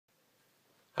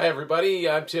Hi everybody,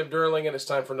 I'm Tim Durling and it's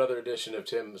time for another edition of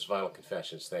Tim's Vinyl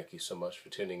Confessions. Thank you so much for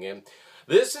tuning in.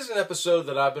 This is an episode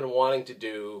that I've been wanting to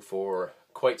do for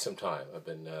quite some time. I've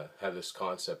been had this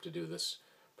concept to do this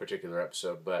particular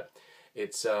episode, but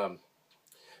it's not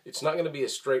going to be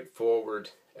as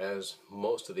straightforward as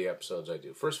most of the episodes I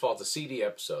do. First of all, it's a CD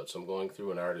episode, so I'm going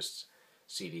through an artist's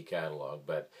CD catalog,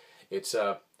 but it's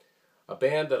a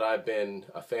band that I've been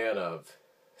a fan of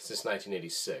since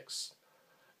 1986.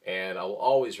 And I will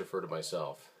always refer to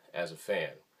myself as a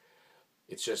fan.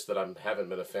 It's just that I haven't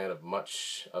been a fan of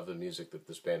much of the music that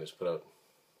this band has put out,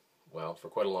 well, for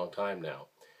quite a long time now.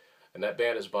 And that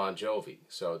band is Bon Jovi.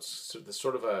 So it's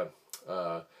sort of a,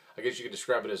 I guess you could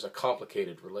describe it as a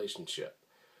complicated relationship.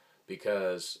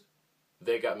 Because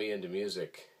they got me into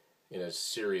music in a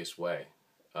serious way.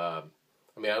 I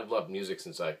mean, I've loved music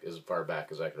since as far back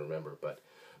as I can remember, but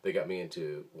they got me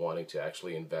into wanting to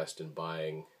actually invest in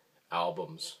buying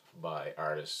albums by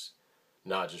artists,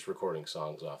 not just recording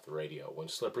songs off the radio. When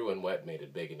Slippery When Wet made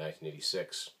it big in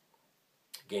 1986,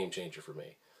 game changer for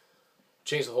me.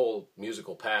 Changed the whole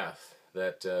musical path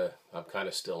that I'm kind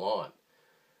of still on.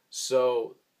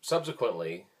 So,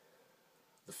 subsequently,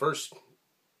 the first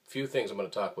few things I'm going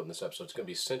to talk about in this episode is going to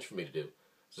be a cinch for me to do.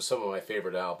 So some of my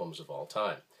favorite albums of all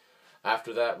time.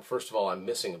 After that, first of all, I'm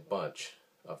missing a bunch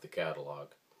of the catalog.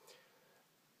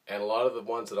 And a lot of the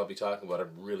ones that I'll be talking about I'm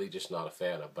really just not a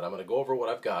fan of. But I'm going to go over what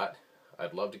I've got.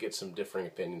 I'd love to get some differing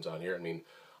opinions on here. I mean,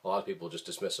 a lot of people just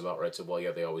dismiss them outright, say, well,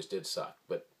 yeah, they always did suck.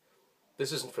 But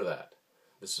this isn't for that.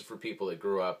 This is for people that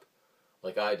grew up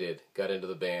like I did, got into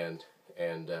the band,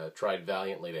 and tried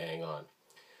valiantly to hang on.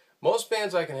 Most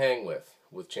bands I can hang with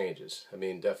changes. I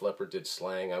mean, Def Leppard did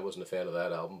Slang. I wasn't a fan of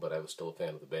that album, but I was still a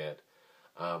fan of the band.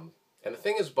 And the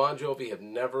thing is, Bon Jovi have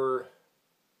never...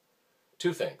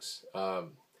 Two things.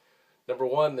 Number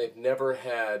one, they've never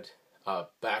had a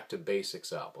Back to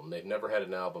Basics album. They've never had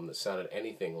an album that sounded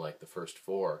anything like the first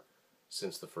four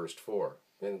since the first four.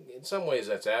 And in some ways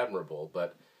that's admirable,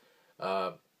 but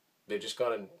they've just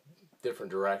gone in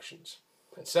different directions.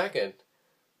 And second,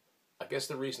 I guess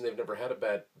the reason they've never had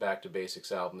a Back to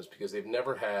Basics album is because they've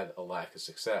never had a lack of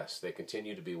success. They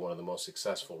continue to be one of the most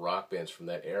successful rock bands from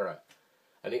that era.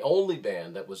 And the only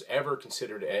band that was ever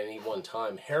considered at any one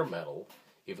time hair metal,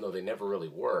 even though they never really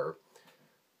were,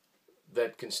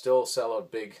 that can still sell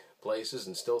out big places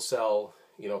and still sell,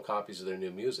 copies of their new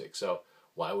music. So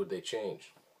why would they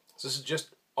change? So this is just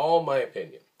all my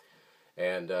opinion.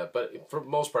 And but for the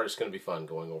most part, it's going to be fun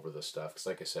going over this stuff. Because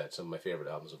like I said, some of my favorite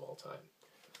albums of all time.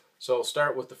 So I'll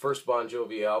start with the first Bon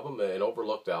Jovi album, an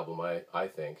overlooked album, I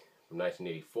think, from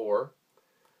 1984.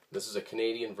 This is a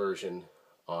Canadian version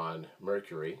on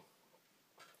Mercury.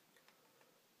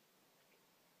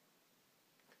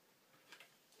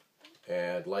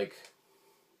 And like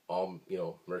all,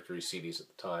 Mercury CDs at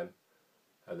the time,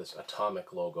 had this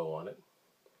atomic logo on it.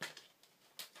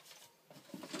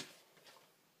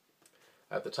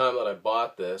 At the time that I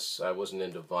bought this, I wasn't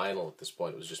into vinyl at this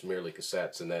point. It was just merely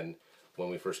cassettes. And then when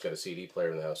we first got a CD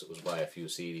player in the house, it was buy a few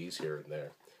CDs here and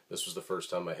there. This was the first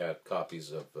time I had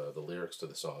copies of the lyrics to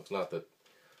the songs. Not that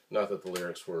the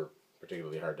lyrics were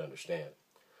particularly hard to understand.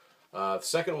 The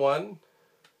second one,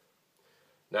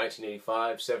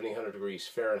 1985, 1700 degrees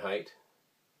Fahrenheit.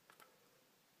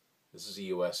 This is a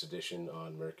US edition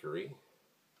on Mercury.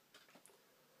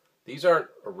 These aren't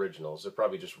originals. They're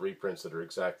probably just reprints that are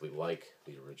exactly like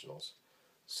the originals.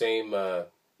 Same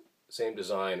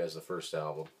design as the first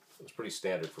album. It was pretty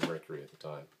standard for Mercury at the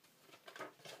time.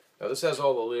 Now this has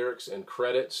all the lyrics and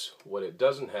credits. What it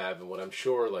doesn't have, and what I'm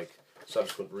sure like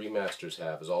subsequent remasters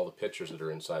have, is all the pictures that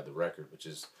are inside the record, which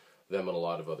is them and a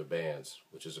lot of other bands,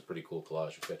 which is a pretty cool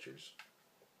collage of pictures.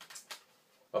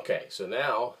 Okay, so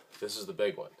now this is the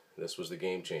big one. This was the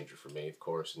game changer for me, of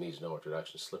course. It needs no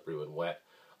introduction. Slippery When Wet.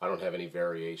 I don't have any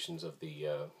variations of the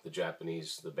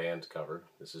Japanese band cover.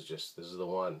 This is the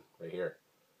one right here.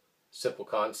 Simple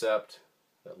concept,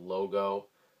 that logo.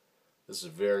 This is a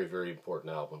very, very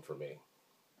important album for me.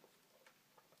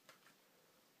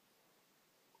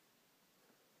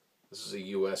 This is a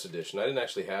US edition. I didn't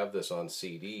actually have this on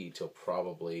CD till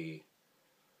probably,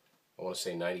 I want to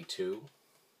say 92.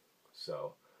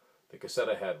 So the cassette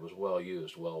I had was well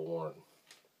used, well worn.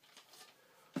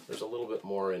 There's a little bit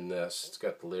more in this. It's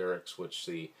got the lyrics, which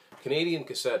the Canadian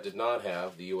cassette did not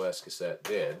have. The US cassette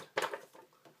did.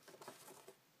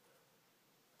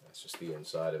 That's just the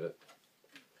inside of it.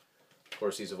 Of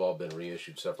course, these have all been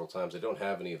reissued several times. I don't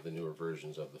have any of the newer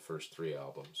versions of the first three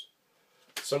albums.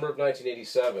 Summer of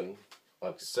 1987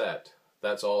 on cassette,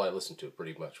 that's all I listened to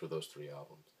pretty much with those three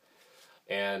albums.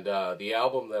 And the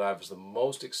album that I was the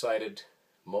most excited,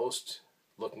 most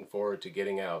looking forward to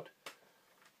getting out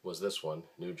was this one,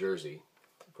 New Jersey.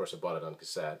 Of course, I bought it on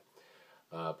cassette.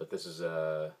 But this is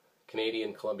a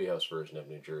Canadian Columbia House version of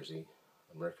New Jersey,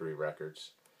 Mercury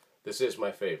Records. This is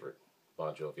my favorite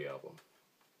Bon Jovi album.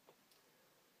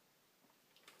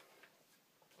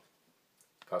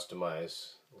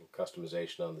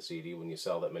 Customization on the CD. When you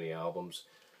sell that many albums,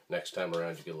 next time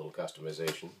around you get a little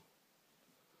customization.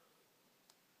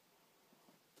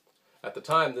 At the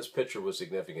time, this picture was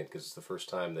significant because it's the first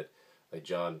time that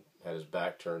John had his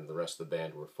back turned, the rest of the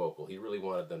band were focal. He really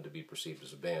wanted them to be perceived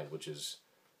as a band, which is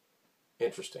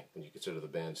interesting when you consider the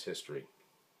band's history.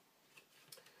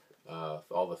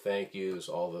 All the thank yous,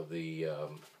 all of the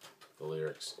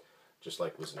lyrics, just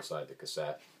like was inside the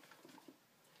cassette.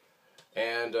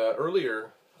 And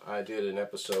earlier, I did an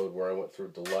episode where I went through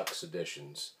deluxe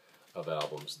editions of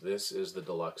albums. This is the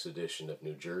deluxe edition of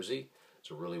New Jersey.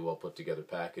 It's a really well put together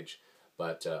package.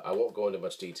 But I won't go into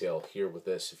much detail here with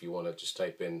this. If you want to just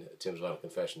type in Tim's Vinyl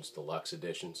Confessions Deluxe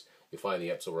Editions, you'll find the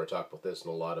episode where I talk about this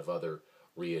and a lot of other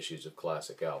reissues of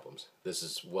classic albums. This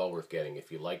is well worth getting.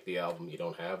 If you like the album, you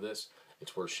don't have this,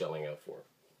 it's worth shelling out for.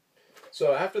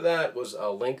 So after that was a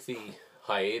lengthy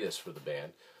hiatus for the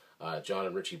band. John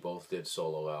and Richie both did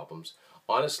solo albums.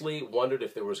 Honestly, wondered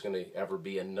if there was going to ever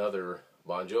be another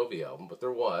Bon Jovi album, but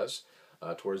there was.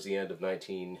 Towards the end of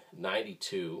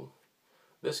 1992,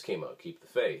 this came out, Keep the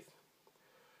Faith.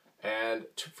 And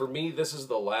for me, this is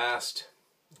the last,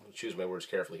 I'll choose my words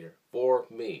carefully here, for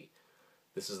me,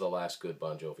 this is the last good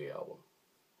Bon Jovi album.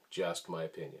 Just my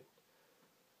opinion.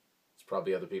 There's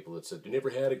probably other people that said, you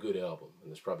never had a good album. And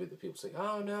there's probably the people saying,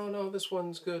 oh, no, this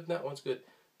one's good, that one's good.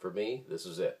 For me, this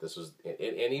is it. This was,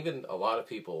 and even a lot of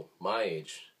people my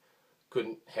age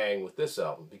couldn't hang with this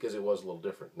album because it was a little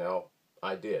different. Now,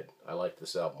 I did. I liked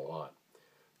this album a lot.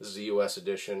 This is a U.S.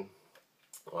 edition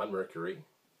on Mercury.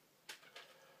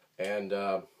 And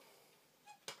this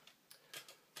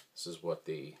is what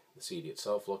the CD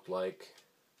itself looked like.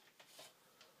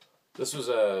 This was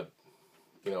a,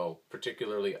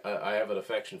 particularly, I have an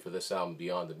affection for this album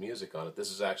beyond the music on it.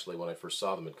 This is actually when I first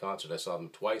saw them in concert. I saw them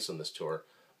twice on this tour,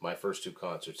 my first two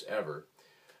concerts ever.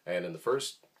 And in the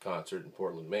first concert in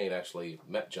Portland, Maine, actually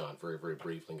met John very, very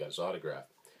briefly and got his autograph.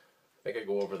 I think I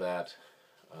go over that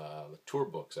the tour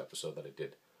books episode that I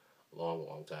did a long,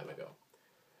 long time ago.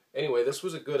 Anyway, this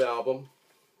was a good album.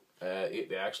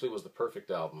 It actually was the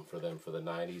perfect album for them for the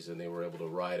 90s, and they were able to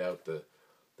ride out the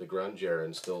grunge era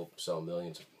and still sell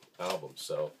millions of albums.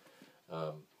 So,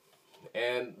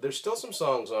 and there's still some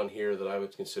songs on here that I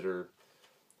would consider,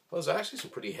 well, there's actually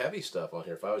some pretty heavy stuff on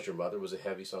here. If I Was Your Mother was a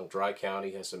heavy song. Dry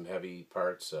County has some heavy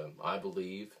parts. I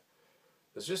Believe.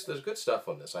 There's good stuff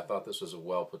on this. I thought this was a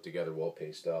well put together, well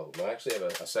paced album. I actually have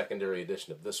a secondary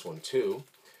edition of this one too,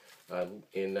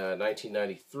 in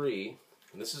 1993.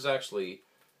 And this is actually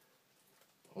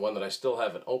one that I still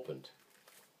haven't opened.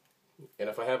 And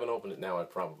if I haven't opened it now, I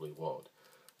probably won't.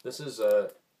 This is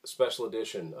a special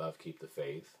edition of Keep the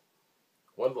Faith.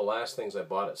 One of the last things I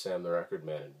bought at Sam the Record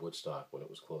Man in Woodstock when it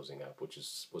was closing up, which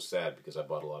was sad because I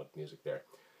bought a lot of music there.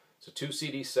 It's a 2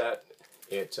 CD set.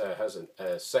 It has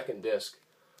a second disc,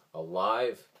 some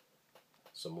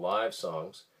live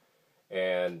songs,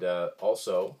 and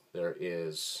also there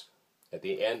is, at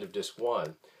the end of disc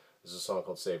 1, there's a song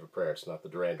called Save a Prayer. It's not the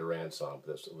Duran Duran song,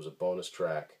 but it was a bonus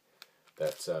track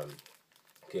that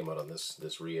came out on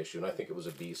this reissue, and I think it was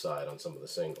a B-side on some of the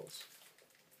singles.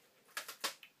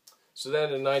 So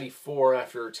then in '94,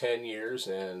 after 10 years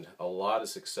and a lot of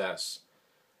success,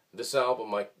 this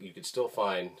album you could still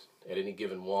find at any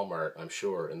given Walmart, I'm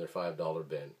sure, in their $5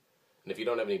 bin. And if you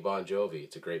don't have any Bon Jovi,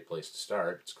 it's a great place to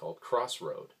start. It's called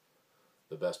Crossroad,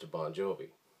 the best of Bon Jovi.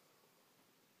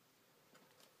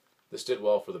 This did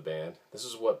well for the band. This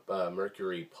is what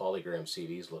Mercury Polygram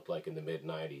CDs looked like in the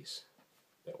mid-90s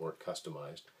that weren't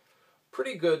customized.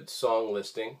 Pretty good song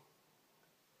listing.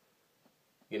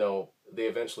 They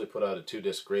eventually put out a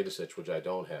 2-disc greatest hits, which I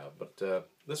don't have, but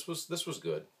this was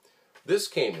good. This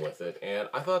came with it, and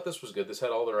I thought this was good. This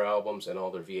had all their albums and all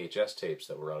their VHS tapes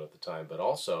that were out at the time, but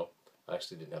also, I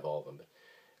actually didn't have all of them,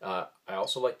 but I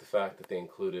also liked the fact that they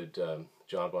included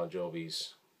John Bon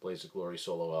Jovi's Blaze of Glory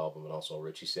solo album and also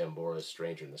Richie Sambora's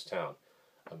Stranger in This Town.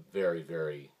 A very,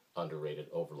 very underrated,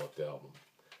 overlooked album.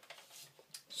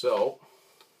 So,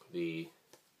 this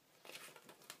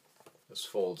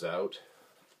folds out.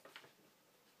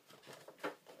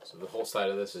 So the whole side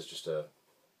of this is just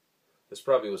this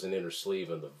probably was an inner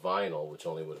sleeve on the vinyl, which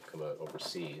only would have come out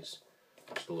overseas.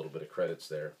 Just a little bit of credits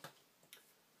there.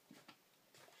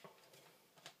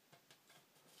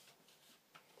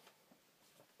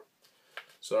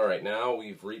 So alright, now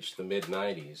we've reached the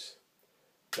mid-90s.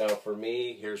 Now for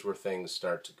me, here's where things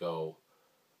start to go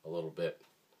a little bit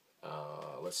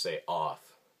let's say,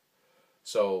 off.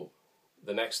 So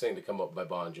the next thing to come up by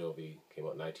Bon Jovi came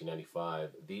out in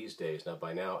 1995. These days, now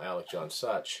by now, Alec John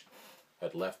Such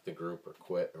had left the group or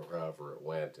quit or however it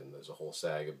went, and there's a whole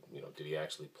sag of, did he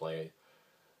actually play?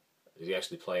 Did he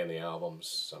actually play on the albums?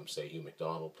 Some say Hugh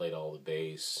McDonald played all the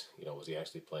bass. Was he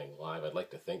actually playing live? I'd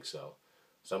like to think so.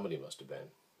 Somebody must have been.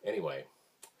 Anyway,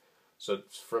 so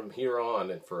from here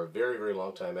on, and for a very, very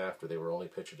long time after, they were only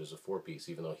pictured as a four-piece,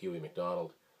 even though Huey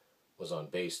McDonald was on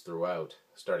bass throughout,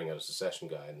 starting out as a session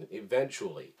guy, and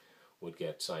eventually would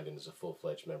get signed in as a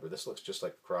full-fledged member. This looks just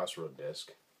like the Crossroad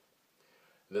disc.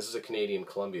 This is a Canadian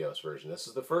Columbia House version. This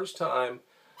is the first time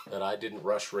that I didn't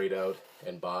rush right out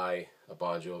and buy a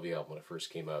Bon Jovi album when it first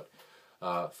came out.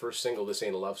 First single, This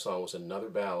Ain't a Love Song, was another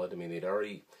ballad. I mean, they'd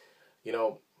already,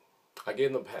 I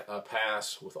gave them a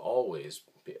pass with Always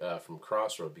from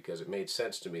Crossroad because it made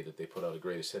sense to me that they put out a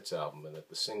greatest hits album and that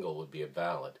the single would be a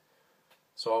ballad.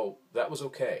 So that was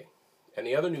okay. And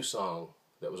the other new song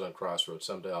that was on Crossroad,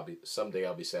 Someday I'll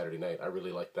Be Saturday Night, I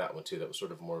really liked that one too. That was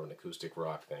sort of more of an acoustic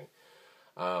rock thing.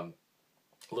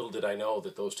 Little did I know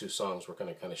that those two songs were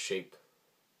going to kind of shape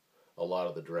a lot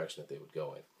of the direction that they would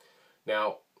go in.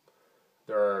 Now,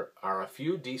 there are a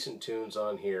few decent tunes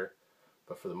on here,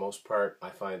 but for the most part, I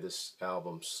find this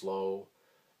album slow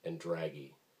and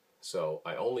draggy. So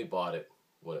I only bought it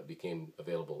when it became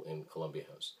available in Columbia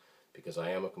House, because I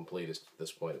am a completist at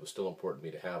this point. It was still important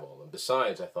to me to have all of them.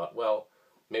 Besides, I thought, well,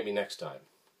 maybe next time.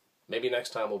 Maybe next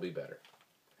time will be better.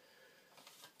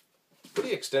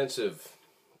 Pretty extensive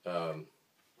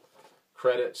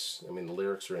credits. I mean, the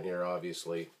lyrics are in here,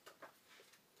 obviously.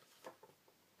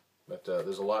 But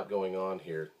there's a lot going on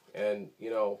here. And,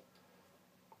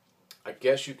 I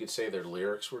guess you could say their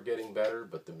lyrics were getting better,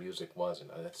 but the music wasn't.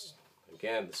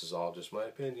 Again, this is all just my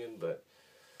opinion, but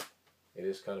it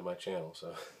is kind of my channel.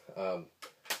 So, and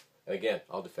again,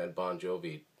 I'll defend Bon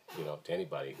Jovi, to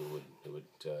anybody who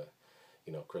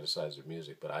would criticize their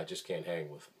music. But I just can't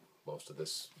hang with most of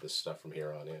this stuff from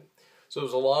here on in. So it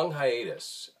was a long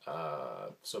hiatus.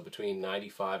 So between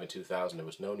 95 and 2000, there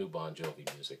was no new Bon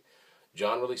Jovi music.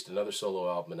 John released another solo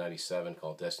album in 97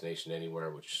 called Destination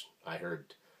Anywhere, which I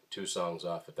heard 2 songs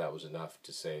off, if that was enough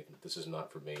to say, this is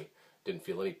not for me. Didn't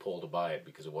feel any pull to buy it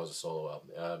because it was a solo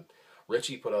album.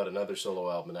 Richie put out another solo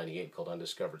album in 98 called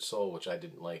Undiscovered Soul, which I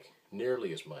didn't like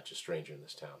nearly as much as Stranger in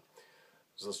This Town.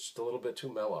 It was just a little bit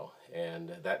too mellow, and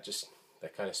that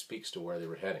kind of speaks to where they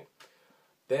were heading.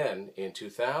 Then, in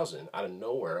 2000, out of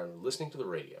nowhere, I'm listening to the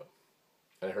radio,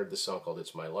 and I heard this song called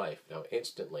It's My Life. Now,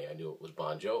 instantly, I knew it was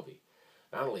Bon Jovi.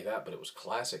 Not only that, but it was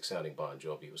classic-sounding Bon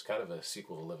Jovi. It was kind of a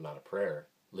sequel to Living on a Prayer,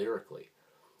 lyrically.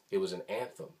 It was an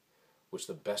anthem, which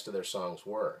the best of their songs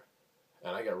were.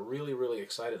 And I got really, really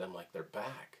excited. I'm like, they're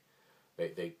back.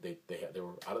 They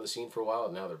were out of the scene for a while,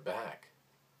 and now they're back.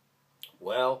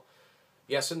 Well,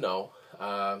 yes and no.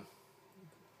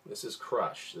 This is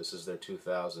Crush. This is their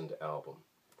 2000 album.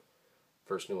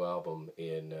 First new album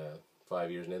in 5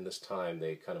 years, and in this time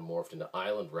they kind of morphed into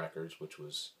Island Records, which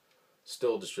was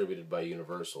still distributed by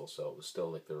Universal, so it was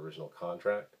still like their original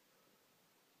contract.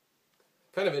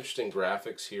 Kind of interesting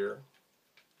graphics here.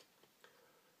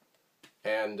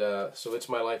 And so It's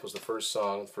My Life was the first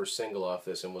song, the first single off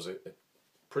this, and was a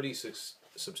pretty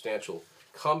substantial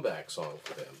comeback song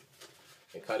for them,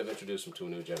 and kind of introduced them to a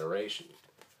new generation.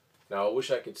 Now, I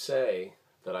wish I could say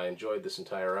that I enjoyed this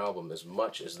entire album as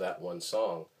much as that one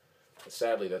song, but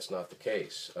sadly that's not the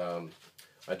case.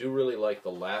 I do really like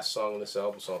the last song on this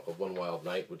album, a song called One Wild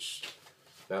Night, which,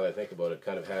 now that I think about it,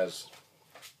 kind of has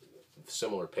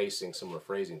similar pacing, similar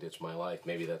phrasing to It's My Life.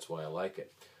 Maybe that's why I like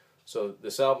it. So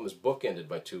this album is bookended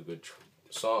by 2 good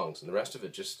songs, and the rest of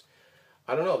it just,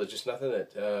 I don't know, there's just nothing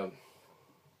that,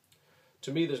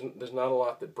 to me, there's not a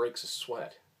lot that breaks a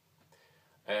sweat.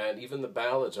 And even the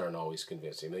ballads aren't always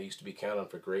convincing. They used to be counted on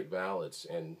for great ballads,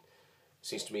 and it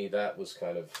seems to me that was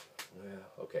kind of,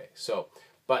 okay. So,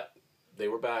 but they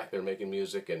were back, they were making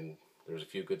music, and there's a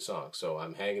few good songs. So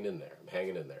I'm hanging in there,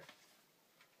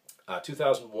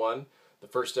 2001, the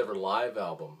first ever live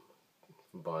album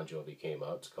from Bon Jovi came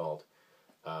out. It's called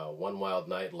One Wild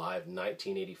Night Live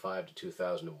 1985 to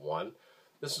 2001.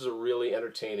 This is a really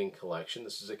entertaining collection.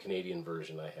 This is a Canadian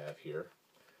version I have here.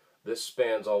 This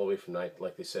spans all the way from,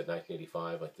 like they said,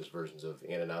 1985. Like there's versions of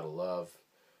In and Out of Love.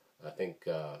 I think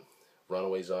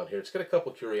Runaway's on here. It's got a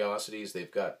couple curiosities.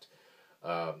 They've got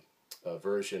a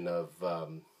version of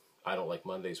I Don't Like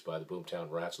Mondays by the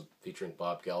Boomtown Rats featuring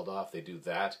Bob Geldof. They do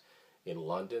that in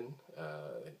London.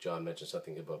 John mentioned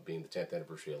something about being the 10th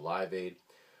anniversary of Live Aid.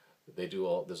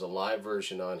 There's a live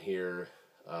version on here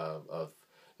of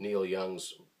Neil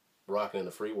Young's Rockin' in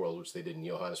the Free World, which they did in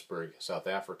Johannesburg, South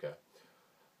Africa.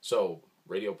 So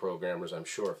radio programmers, I'm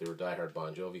sure if they were diehard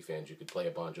Bon Jovi fans, you could play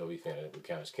a Bon Jovi fan and it would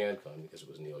count as CanCon because it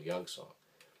was a Neil Young song.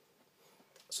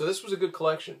 So this was a good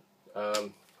collection.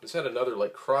 This had another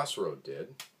like Crossroad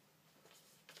did.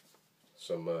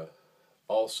 Some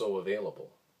also available.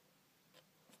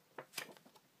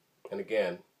 And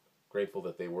again, grateful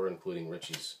that they were including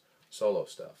Richie's solo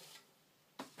stuff.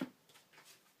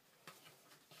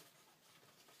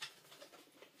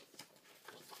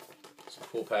 Some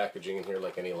cool packaging in here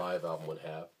like any live album would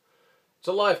have. It's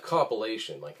a live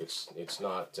compilation, like it's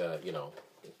not, you know,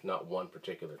 not one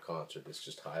particular concert, it's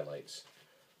just highlights.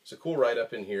 It's a cool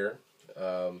write-up in here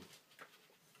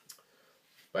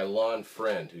by Lon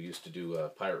Friend, who used to do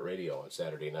pirate radio on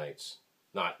Saturday nights.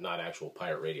 Not actual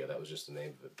pirate radio, that was just the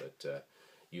name of it, but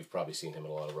you've probably seen him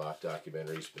in a lot of rock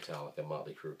documentaries. Metallica,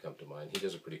 Motley Crue come to mind. He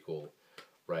does a pretty cool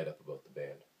write-up about the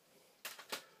band.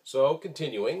 So,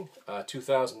 continuing,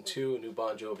 2002, a new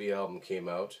Bon Jovi album came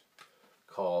out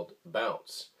called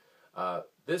Bounce.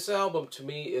 This album, to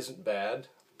me, isn't bad.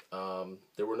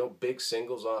 There were no big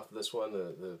singles off of this one.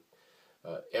 The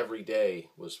Every Day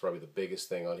was probably the biggest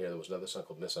thing on here. There was another song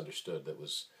called Misunderstood that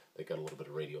got a little bit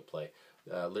of radio play.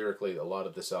 Lyrically, a lot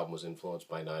of this album was influenced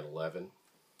by 9/11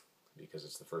 because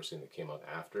it's the first thing that came out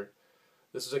after.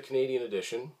 This is a Canadian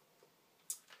edition.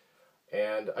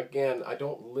 And again, I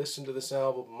don't listen to this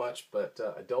album much, but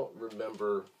I don't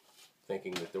remember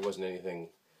thinking that there wasn't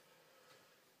anything.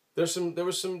 There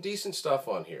was some decent stuff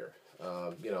on here.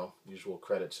 You know, usual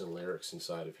credits and lyrics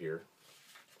inside of here.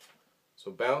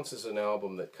 So Bounce is an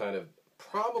album that kind of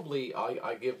probably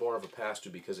I give more of a pass to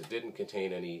because it didn't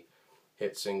contain any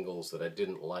hit singles that I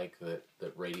didn't like that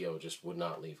radio just would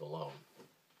not leave alone.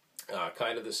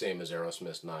 Kind of the same as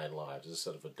Aerosmith's 9 Lives. This is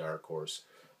sort of a dark horse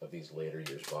of these later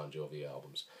years Bon Jovi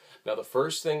albums. Now the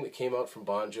first thing that came out from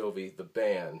Bon Jovi, the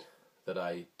band, that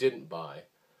I didn't buy,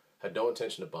 had no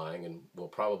intention of buying, and will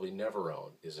probably never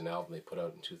own, is an album they put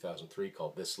out in 2003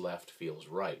 called This Left Feels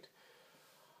Right.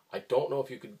 I don't know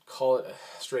if you could call it a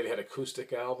straight-ahead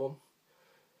acoustic album,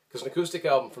 because an acoustic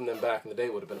album from them back in the day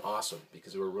would have been awesome,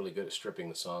 because they were really good at stripping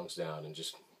the songs down and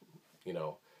just, you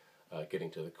know,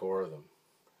 getting to the core of them.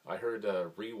 I heard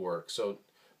rework, so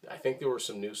I think there were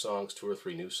some new songs, 2 or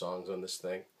 3 new songs on this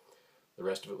thing. The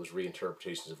rest of it was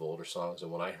reinterpretations of older songs,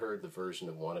 and when I heard the version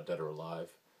of Wanted Dead or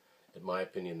Alive, in my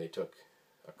opinion, they took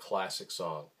a classic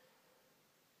song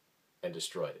and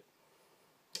destroyed it.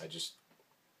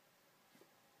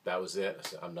 That was it. I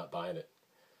said, I'm not buying it.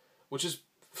 Which is,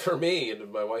 for me,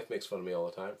 and my wife makes fun of me all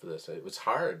the time for this, it was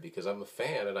hard because I'm a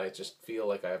fan and I just feel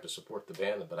like I have to support the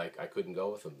band, but I couldn't go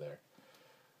with them there.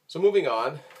 So moving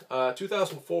on,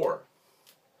 2004.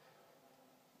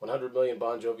 100 million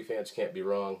Bon Jovi fans can't be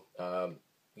wrong.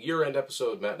 Year-end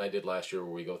episode Matt and I did last year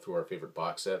where we go through our favorite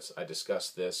box sets. I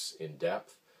discussed this in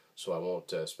depth, so I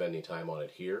won't spend any time on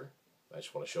it here. I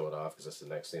just want to show it off because that's the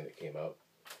next thing that came out.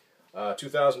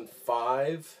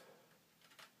 2005,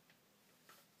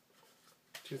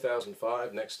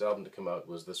 next album to come out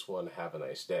was this one, Have a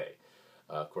Nice Day.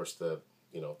 Of course, the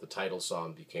title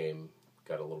song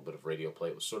got a little bit of radio play.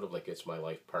 It was sort of like It's My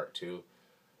Life Part 2.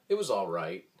 It was all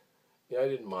right. Yeah, I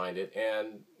didn't mind it,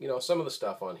 and some of the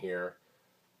stuff on here,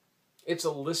 it's a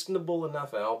listenable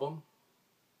enough album,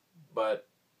 but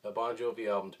a Bon Jovi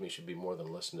album to me should be more than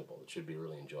listenable. It should be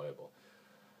really enjoyable.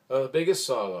 The biggest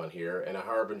song on here, and a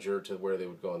harbinger to where they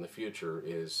would go in the future,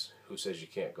 is Who Says You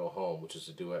Can't Go Home, which is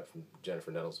a duet from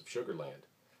Jennifer Nettles of Sugarland.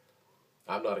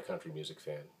 I'm not a country music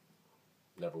fan.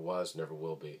 Never was, never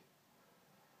will be.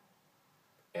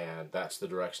 And that's the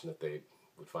direction that they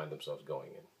would find themselves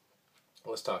going in.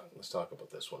 Let's talk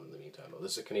about this one in the meantime.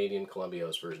 This is a Canadian Columbia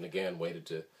House version. Again,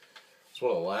 it's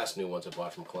one of the last new ones I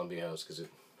bought from Columbia House because it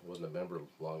wasn't a member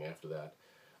long after that.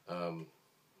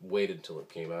 Waited until it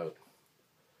came out.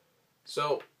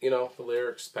 So, the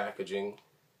lyrics, packaging.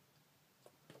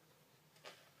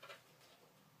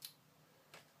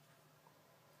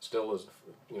 Still is,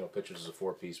 pictures as a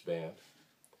 4-piece band.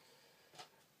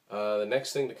 The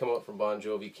next thing to come out from Bon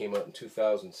Jovi came out in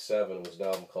 2007. It was an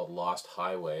album called Lost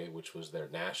Highway, which was their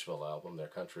Nashville album, their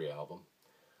country album.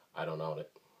 I don't own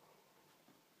it.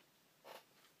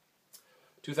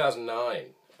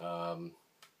 2009,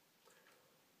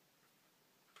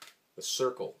 The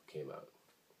Circle came out.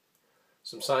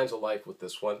 Some signs of life with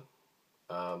this one.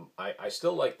 I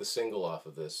still like the single off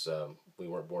of this, We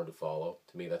Weren't Born to Follow.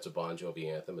 To me, that's a Bon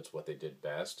Jovi anthem. It's what they did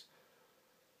best.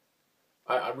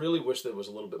 I really wish there was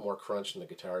a little bit more crunch in the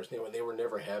guitars. They were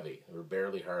never heavy. They were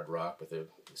barely hard rock, but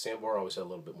Sambor always had a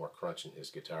little bit more crunch in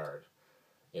his guitar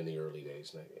in the early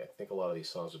days. And I think a lot of these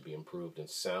songs would be improved and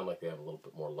sound like they have a little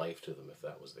bit more life to them if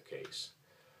that was the case.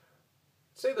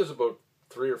 I'd say there's about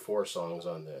 3 or 4 songs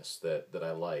on this that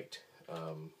I liked,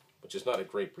 which is not a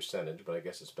great percentage, but I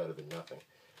guess it's better than nothing.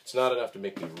 It's not enough to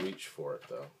make me reach for it,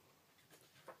 though.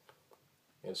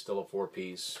 And still a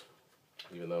 4-piece,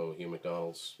 even though Hugh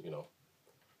McDonald's, you know,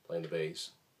 playing the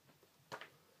bass.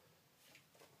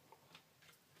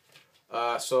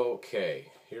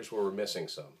 Okay, here's where we're missing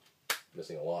some.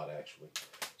 Missing a lot, actually.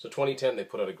 So 2010, they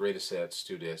put out a greatest hits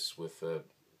 2 discs with a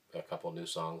couple of new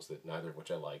songs, that neither of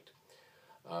which I liked.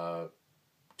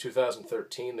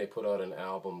 2013, they put out an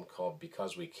album called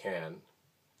Because We Can.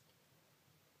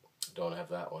 Don't have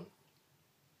that one.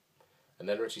 And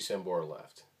then Richie Sambora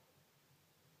left.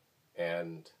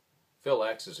 And Phil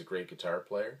X is a great guitar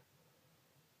player,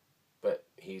 but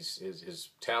his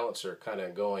talents are kind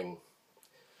of going.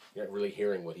 You're not really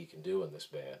hearing what he can do in this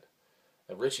band.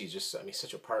 And Richie's just, I mean,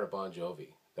 such a part of Bon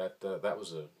Jovi. That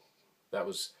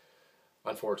was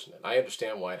unfortunate. I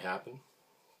understand why it happened,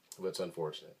 but it's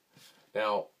unfortunate.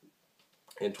 Now,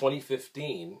 in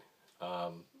 2015,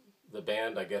 the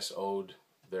band, I guess, owed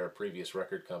their previous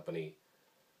record company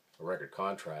a record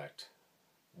contract,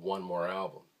 one more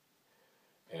album.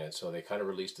 And so they kind of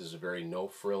released this as a very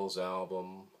no-frills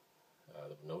album,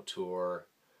 no tour,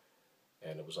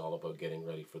 and it was all about getting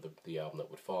ready for the album that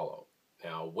would follow.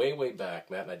 Now, way back,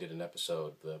 Matt and I did an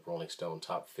episode, the Rolling Stone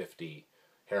Top 50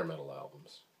 Hair Metal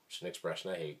Albums, which is an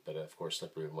expression I hate, but of course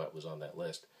Slippery and Wet was on that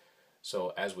list.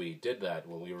 So as we did that,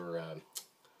 when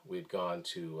we'd gone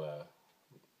to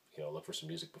look for some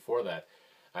music before that,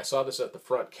 I saw this at the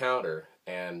front counter,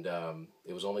 and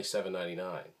it was only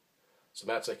 $7.99. So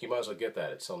Matt's like, you might as well get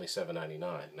that. It's only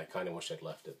 $7.99, and I kind of wish I'd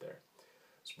left it there.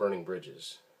 It's Burning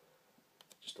Bridges.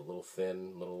 Just a little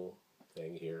thin little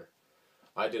thing here.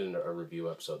 I did a review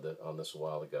episode on this a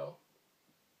while ago.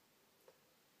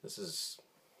 This is,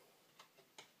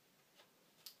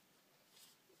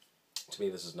 to me,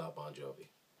 this is not Bon Jovi.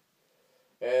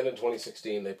 And in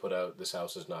 2016, they put out This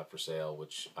House Is Not For Sale,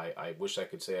 which I wish I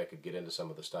could say I could get into some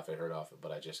of the stuff I heard off it,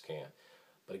 but I just can't.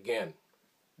 But again,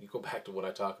 you go back to what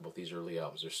I talk about these early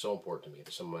albums. They're so important to me.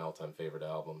 They're some of my all-time favorite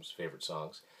albums, favorite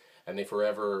songs. And they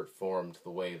forever formed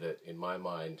the way that, in my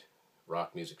mind,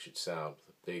 rock music should sound.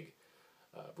 The big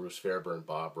Bruce Fairbairn,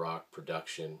 Bob Rock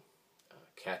production,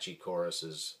 catchy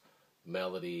choruses,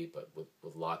 melody, but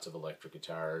with lots of electric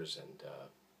guitars, and,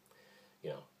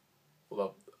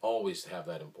 will always have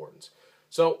that importance.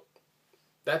 So,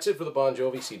 that's it for the Bon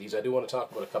Jovi CDs. I do want to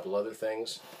talk about a couple other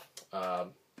things.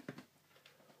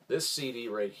 This CD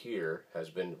right here has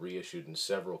been reissued in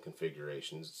several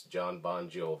configurations. It's John Bon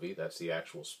Jovi, that's the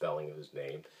actual spelling of his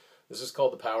name. This is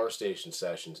called the Power Station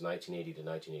Sessions, 1980 to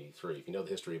 1983. If you know the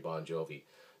history of Bon Jovi,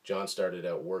 John started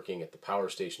out working at the Power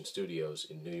Station Studios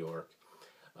in New York.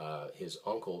 His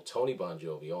uncle, Tony Bon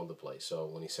Jovi, owned the place. So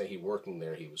when he say he working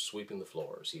there, he was sweeping the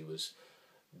floors. He was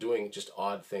doing just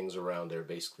odd things around there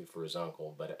basically for his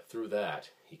uncle. But through that,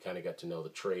 he kind of got to know the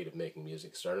trade of making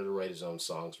music, started to write his own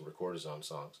songs and record his own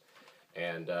songs.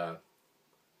 And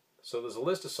so there's a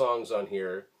list of songs on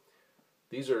here.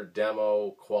 These are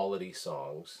demo quality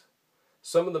songs.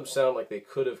 Some of them sound like they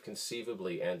could have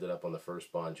conceivably ended up on the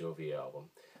first Bon Jovi album.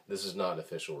 This is not an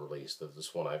official release.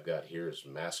 This one I've got here is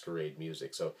Masquerade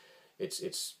Music. So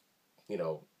it's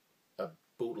a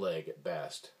bootleg at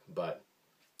best. But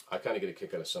I kind of get a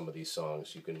kick out of some of these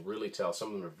songs. You can really tell some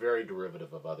of them are very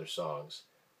derivative of other songs.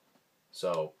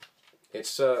 So it's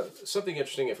something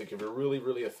interesting if you're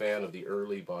really a fan of the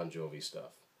early Bon Jovi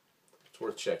stuff. It's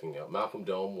worth checking out. Malcolm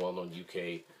Dome, well-known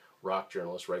UK rock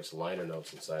journalist, writes liner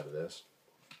notes inside of this.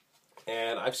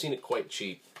 And I've seen it quite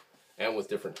cheap and with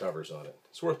different covers on it.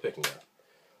 It's worth picking up.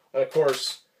 And of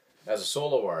course, as a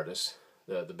solo artist,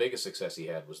 the biggest success he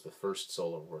had was the first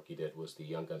solo work he did was the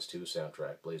Young Guns 2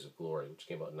 soundtrack, Blaze of Glory, which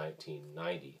came out in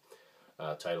 1990.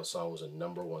 Title song was a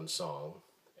 #1 song,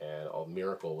 and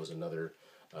Miracle was another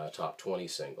top 20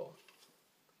 single.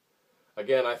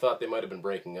 Again, I thought they might have been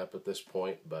breaking up at this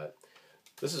point, but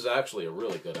this is actually a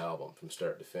really good album from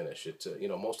start to finish. It's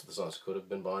most of the songs could have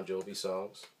been Bon Jovi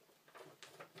songs.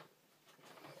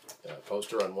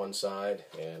 Poster on one side,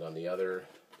 and on the other,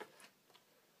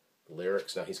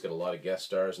 lyrics. Now he's got a lot of guest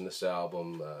stars in this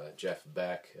album. Jeff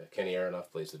Beck, Kenny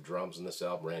Aronoff plays the drums in this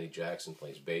album. Randy Jackson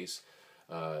plays bass.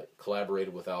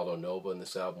 Collaborated with Aldo Nova in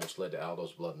this album, which led to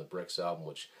Aldo's Blood and the Bricks album,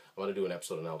 which I want to do an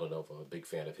episode on Aldo Nova. I'm a big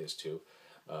fan of his too.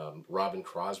 Robin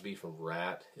Crosby from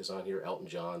Rat is on here. Elton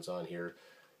John's on here.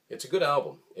 It's a good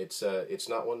album. It's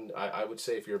not one, I would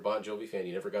say if you're a Bon Jovi fan,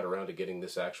 you never got around to getting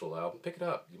this actual album, pick it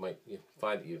up. You might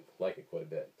find that you like it quite a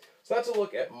bit. So that's a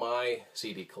look at my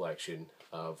CD collection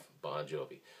of Bon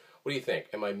Jovi. What do you think?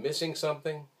 Am I missing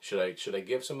something? Should I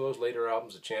give some of those later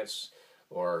albums a chance?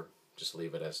 Or just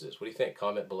leave it as it is. What do you think?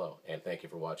 Comment below. And thank you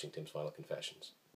for watching Tim's Vinyl Confessions.